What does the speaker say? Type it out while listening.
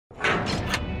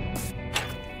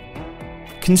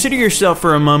Consider yourself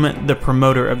for a moment the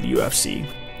promoter of the UFC.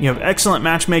 You have excellent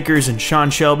matchmakers in Sean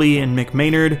Shelby and Mick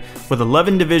Maynard, with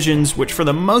 11 divisions, which for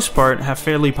the most part have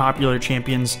fairly popular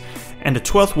champions, and a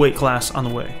 12th weight class on the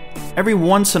way. Every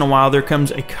once in a while there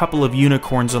comes a couple of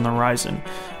unicorns on the horizon,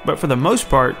 but for the most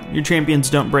part, your champions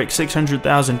don't break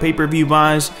 600,000 pay-per-view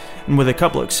buys, and with a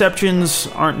couple exceptions,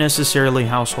 aren't necessarily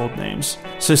household names.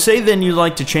 So say then you'd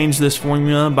like to change this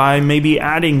formula by maybe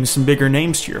adding some bigger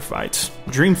names to your fights.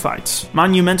 Dream fights.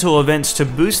 Monumental events to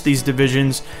boost these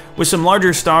divisions with some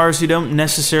larger stars who don't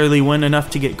necessarily win enough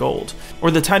to get gold. Or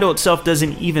the title itself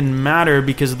doesn't even matter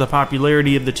because of the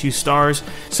popularity of the two stars,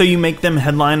 so you make them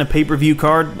headline a pay-per-view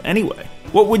card anyway.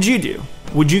 What would you do?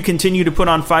 Would you continue to put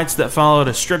on fights that followed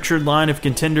a structured line of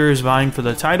contenders vying for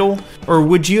the title? Or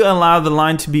would you allow the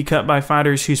line to be cut by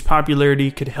fighters whose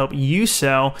popularity could help you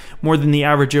sell more than the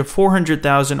average of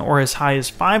 400,000 or as high as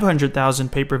 500,000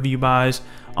 pay-per-view buys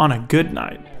on a good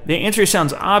night? The answer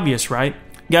sounds obvious, right?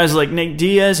 Guys like Nate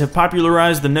Diaz have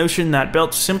popularized the notion that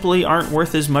belts simply aren't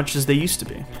worth as much as they used to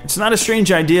be. It's not a strange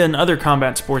idea in other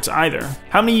combat sports either.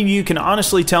 How many of you can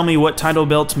honestly tell me what title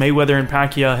belts Mayweather and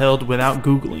Pacquiao held without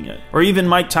Googling it? Or even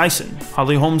Mike Tyson,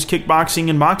 Holly Holmes kickboxing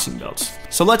and boxing belts.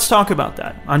 So let's talk about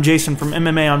that. I'm Jason from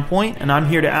MMA On Point, and I'm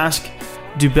here to ask,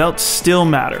 do belts still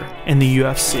matter in the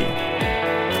UFC?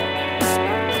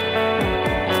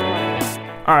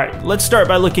 Alright, let's start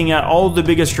by looking at all of the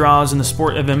biggest draws in the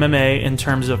sport of MMA in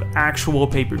terms of actual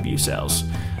pay-per-view sales.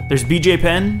 There's BJ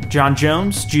Penn, Jon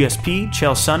Jones, GSP,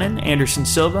 Chael Sonnen, Anderson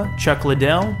Silva, Chuck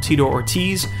Liddell, Tito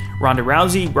Ortiz, Ronda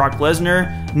Rousey, Brock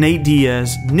Lesnar, Nate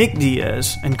Diaz, Nick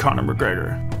Diaz, and Conor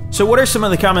McGregor. So what are some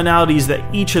of the commonalities that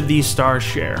each of these stars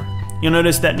share? You'll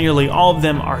notice that nearly all of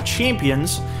them are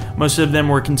champions. Most of them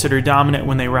were considered dominant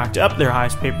when they racked up their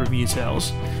highest pay-per-view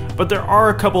sales, but there are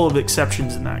a couple of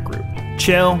exceptions in that group.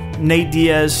 Chael, Nate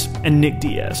Diaz, and Nick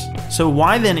Diaz. So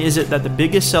why then is it that the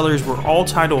biggest sellers were all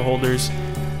title holders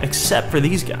except for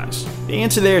these guys? The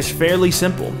answer there is fairly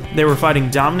simple. They were fighting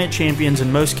dominant champions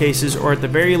in most cases, or at the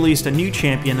very least a new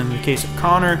champion in the case of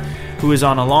Conor, who was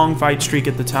on a long fight streak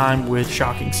at the time with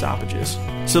shocking stoppages.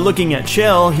 So looking at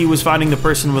Chael, he was fighting the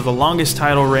person with the longest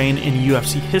title reign in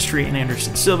UFC history in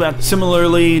Anderson Silva.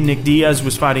 Similarly, Nick Diaz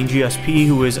was fighting GSP,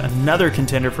 who was another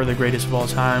contender for the greatest of all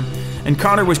time. And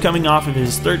Conor was coming off of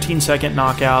his 13-second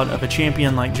knockout of a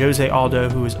champion like Jose Aldo,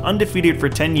 who was undefeated for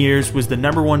 10 years, was the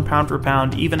number one pound for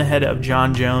pound, even ahead of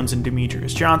Jon Jones and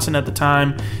Demetrius Johnson at the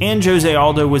time. And Jose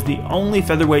Aldo was the only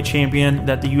featherweight champion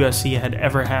that the UFC had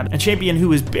ever had, a champion who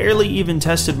was barely even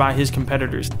tested by his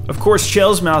competitors. Of course,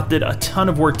 Chael's mouth did a ton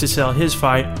of work to sell his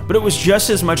fight, but it was just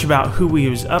as much about who he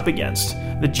was up against,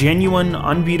 the genuine,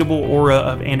 unbeatable aura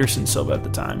of Anderson Silva at the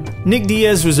time. Nick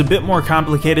Diaz was a bit more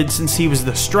complicated since he was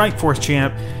the Strikeforce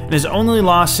champ, and his only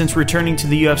loss since returning to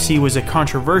the UFC was a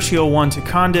controversial one to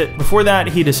Condit. Before that,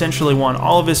 he'd essentially won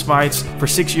all of his fights for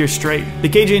 6 years straight. The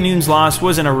KJ Noons loss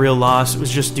wasn't a real loss, it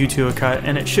was just due to a cut,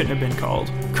 and it shouldn't have been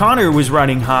called. Conor was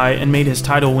riding high and made his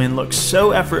title win look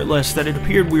so effortless that it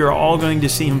appeared we were all going to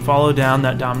see him follow down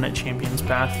that dominant champion's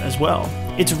path as well.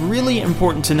 It's really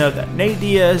important to note that Nate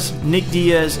Diaz, Nick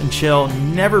Diaz, and Chael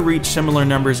never reached similar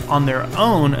numbers on their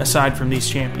own aside from these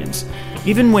champions.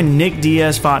 Even when Nick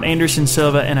Diaz fought Anderson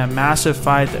Silva in a massive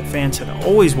fight that fans had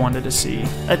always wanted to see,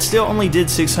 that still only did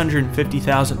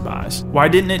 650,000 buys. Why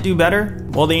didn't it do better?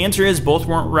 Well, the answer is both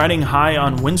weren't riding high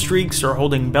on win streaks or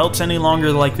holding belts any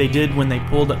longer like they did when they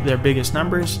pulled up their biggest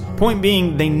numbers. Point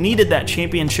being, they needed that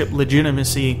championship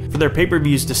legitimacy for their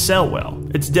pay-per-views to sell well.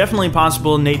 It's definitely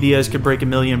possible Nate Diaz could break 1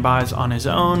 million buys on his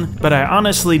own, but I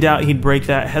honestly doubt he'd break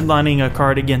that headlining a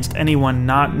card against anyone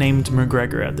not named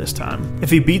McGregor at this time. If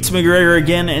he beats McGregor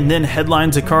again and then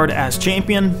headlines a card as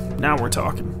champion, now we're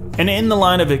talking. And in the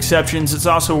line of exceptions, it's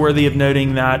also worthy of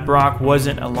noting that Brock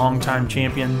wasn't a longtime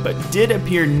champion, but did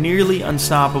appear nearly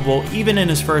unstoppable even in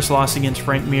his first loss against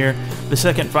Frank Mir. The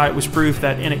second fight was proof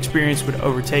that inexperience would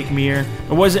overtake Mir.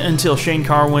 It wasn't until Shane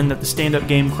Carwin that the stand-up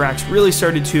game cracks really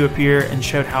started to appear and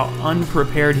showed how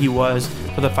unprepared he was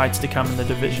for the fights to come in the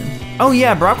division. Oh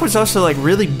yeah, Brock was also like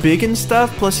really big and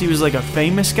stuff, plus he was like a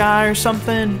famous guy or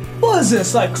something. What is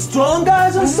this, like strong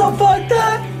guys and stuff like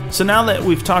that? So now that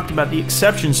we've talked about the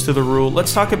exceptions to the rule,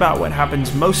 let's talk about what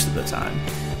happens most of the time.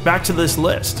 Back to this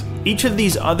list. Each of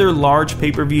these other large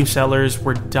pay-per-view sellers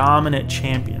were dominant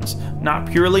champions, not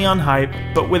purely on hype,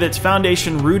 but with its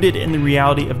foundation rooted in the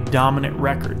reality of dominant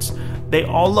records. They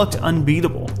all looked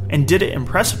unbeatable, and did it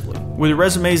impressively, with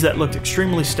resumes that looked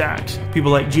extremely stacked.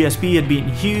 People like GSP had beaten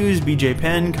Hughes, BJ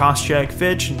Penn, Koscheck,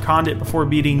 Fitch, and Condit before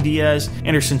beating Diaz.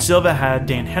 Anderson Silva had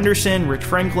Dan Henderson, Rich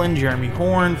Franklin, Jeremy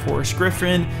Horn, Forrest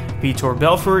Griffin, Vitor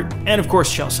Belfort, and of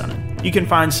course Chael Sonnen. You can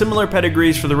find similar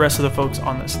pedigrees for the rest of the folks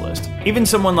on this list. Even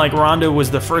someone like Ronda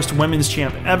was the first women's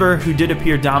champ ever who did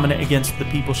appear dominant against the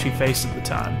people she faced at the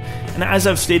time. And as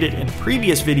I've stated in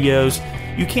previous videos,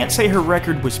 you can't say her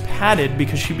record was padded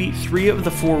because she beat 3 of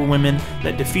the 4 women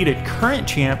that defeated current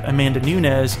champ Amanda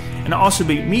Nunes and also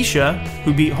beat Misha,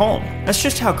 who beat Holm. That's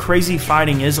just how crazy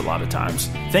fighting is a lot of times.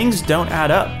 Things don't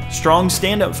add up. Strong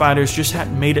stand-up fighters just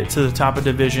hadn't made it to the top of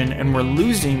the division and were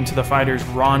losing to the fighters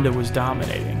Ronda was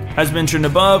dominating. As mentioned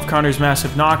above, Conor's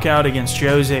massive knockout against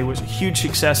Jose was a huge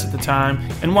success at the time,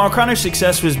 and while Conor's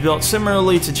success was built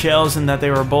similarly to Chael's in that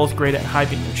they were both great at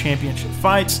hyping their championship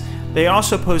fights, they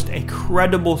also posed a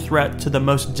credible threat to the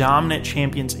most dominant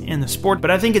champions in the sport.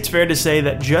 But I think it's fair to say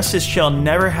that just as Chael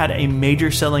never had a major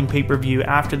selling pay-per-view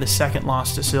after the second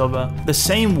loss to Silva, the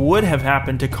same would have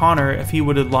happened to Conor if he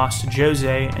would have lost to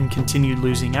Jose and continued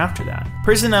losing after that.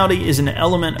 Personality is an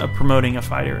element of promoting a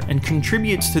fighter and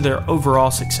contributes to their overall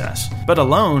success. But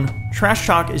alone, trash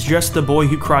talk is just the boy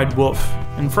who cried wolf,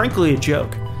 and frankly a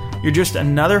joke. You're just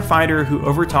another fighter who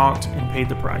overtalked and paid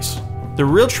the price. The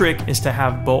real trick is to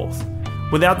have both.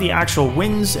 Without the actual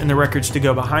wins and the records to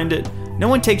go behind it, no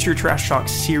one takes your trash talk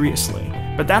seriously.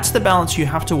 But that's the balance you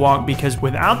have to walk, because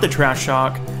without the trash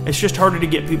talk, it's just harder to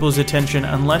get people's attention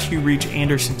unless you reach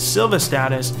Anderson Silva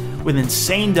status with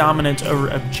insane dominance over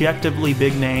objectively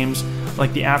big names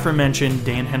like the aforementioned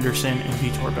Dan Henderson and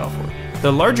Vitor Belfort.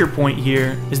 The larger point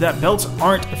here is that belts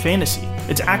aren't a fantasy.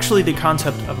 It's actually the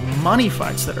concept of money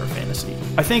fights that are fantasy.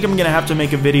 I think I'm going to have to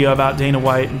make a video about Dana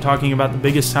White and talking about the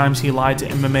biggest times he lied to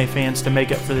MMA fans to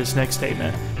make up for this next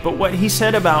statement. But what he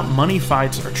said about money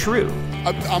fights are true.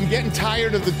 I'm getting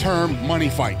tired of the term money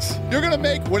fights. You're going to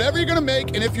make whatever you're going to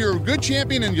make, and if you're a good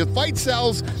champion and your fight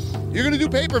sells, you're going to do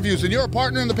pay-per-views and you're a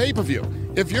partner in the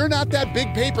pay-per-view. If you're not that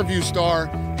big pay-per-view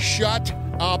star, shut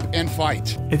up and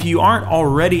fight. If you aren't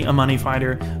already a money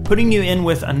fighter, putting you in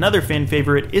with another fan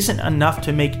favorite isn't enough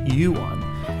to make you one.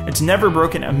 It's never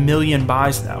broken a million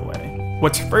buys that way.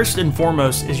 What's first and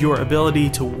foremost is your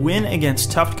ability to win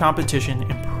against tough competition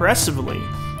impressively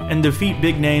and defeat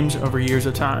big names over years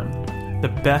of time. The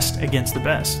best against the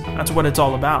best. That's what it's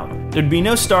all about. There'd be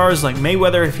no stars like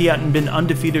Mayweather if he hadn't been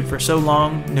undefeated for so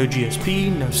long, no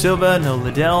GSP, no Silva, no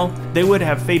Liddell. They would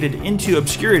have faded into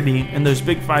obscurity and those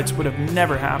big fights would have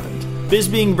never happened.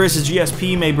 Bisping versus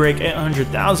GSP may break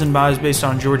 800,000 buys based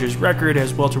on George's record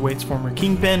as welterweight's former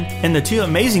kingpin, and the 2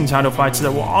 amazing title fights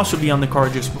that will also be on the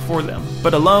card just before them.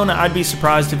 But alone, I'd be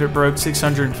surprised if it broke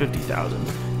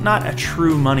 650,000. Not a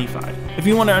true money fight. If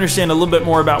you want to understand a little bit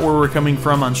more about where we're coming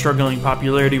from on struggling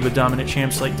popularity with dominant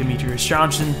champs like Demetrius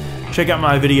Johnson, check out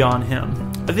my video on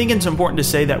him. I think it's important to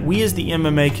say that we as the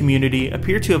MMA community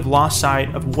appear to have lost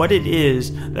sight of what it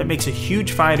is that makes a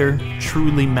huge fighter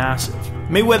truly massive.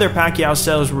 Mayweather-Pacquiao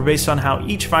sales were based on how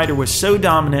each fighter was so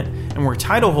dominant and were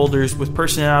title holders with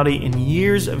personality and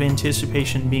years of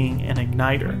anticipation being an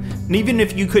igniter. And even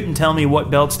if you couldn't tell me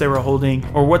what belts they were holding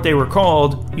or what they were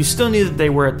called, you still knew that they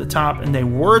were at the top and they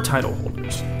were title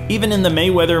holders. Even in the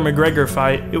Mayweather-McGregor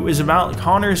fight, it was about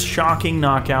Conor's shocking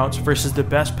knockouts versus the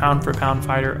best pound-for-pound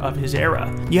fighter of his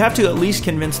era. You have to at least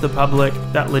convince the public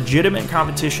that legitimate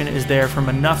competition is there from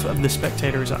enough of the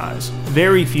spectators' eyes.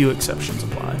 Very few exceptions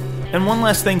apply. And one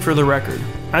last thing for the record.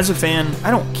 As a fan,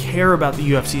 I don't care about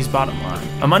the UFC's bottom line.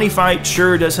 A money fight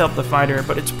sure does help the fighter,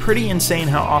 but it's pretty insane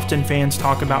how often fans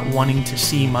talk about wanting to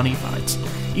see money fights.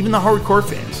 Even the hardcore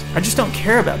fans. I just don't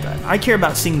care about that. I care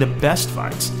about seeing the best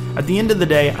fights. At the end of the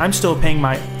day, I'm still paying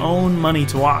my own money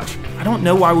to watch. I don't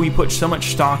know why we put so much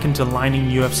stock into lining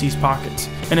UFC's pockets.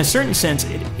 In a certain sense,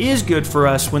 it is good for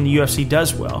us when the UFC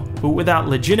does well, but without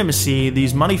legitimacy,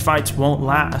 these money fights won't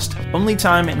last. Only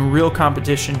time and real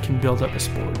competition can build up a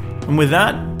sport. And with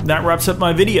that wraps up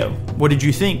my video. What did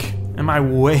you think? Am I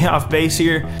way off base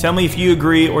here? Tell me if you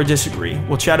agree or disagree.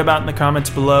 We'll chat about it in the comments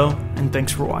below, and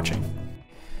thanks for watching.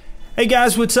 Hey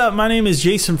guys, what's up? My name is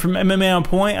Jason from MMA On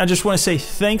Point. I just want to say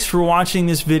thanks for watching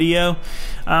this video.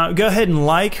 Go ahead and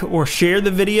like or share the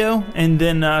video, and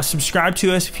then subscribe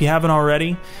to us if you haven't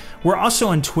already. We're also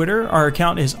on Twitter. Our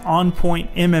account is On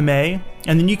Point MMA,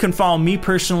 and then you can follow me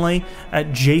personally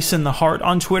at Jason the Heart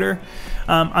on Twitter.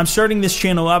 I'm starting this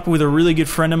channel up with a really good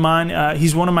friend of mine.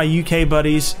 He's one of my UK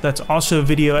buddies that's also a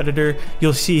video editor.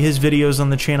 You'll see his videos on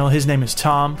the channel. His name is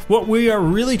Tom. What we are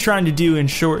really trying to do, in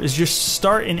short, is just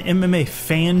start an MMA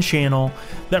fan channel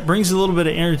that brings a little bit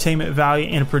of entertainment value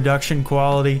and production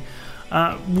quality.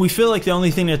 We feel like the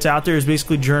only thing that's out there is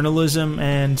basically journalism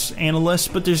and analysts,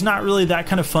 but there's not really that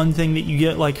kind of fun thing that you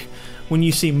get like when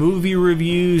you see movie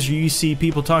reviews, or you see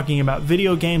people talking about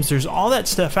video games, there's all that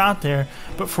stuff out there,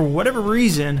 but for whatever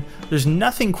reason, there's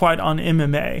nothing quite on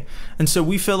MMA. And so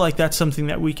we feel like that's something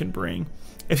that we can bring.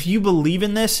 If you believe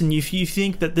in this, and if you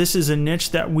think that this is a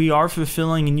niche that we are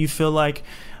fulfilling, and you feel like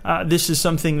this is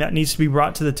something that needs to be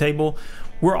brought to the table,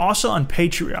 we're also on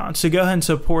Patreon. So go ahead and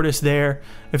support us there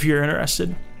if you're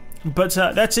interested. But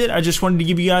that's it. I just wanted to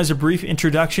give you guys a brief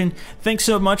introduction. Thanks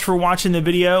so much for watching the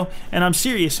video. And I'm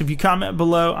serious. If you comment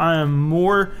below, I am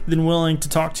more than willing to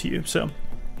talk to you. So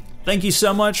thank you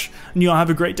so much, and you all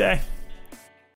have a great day.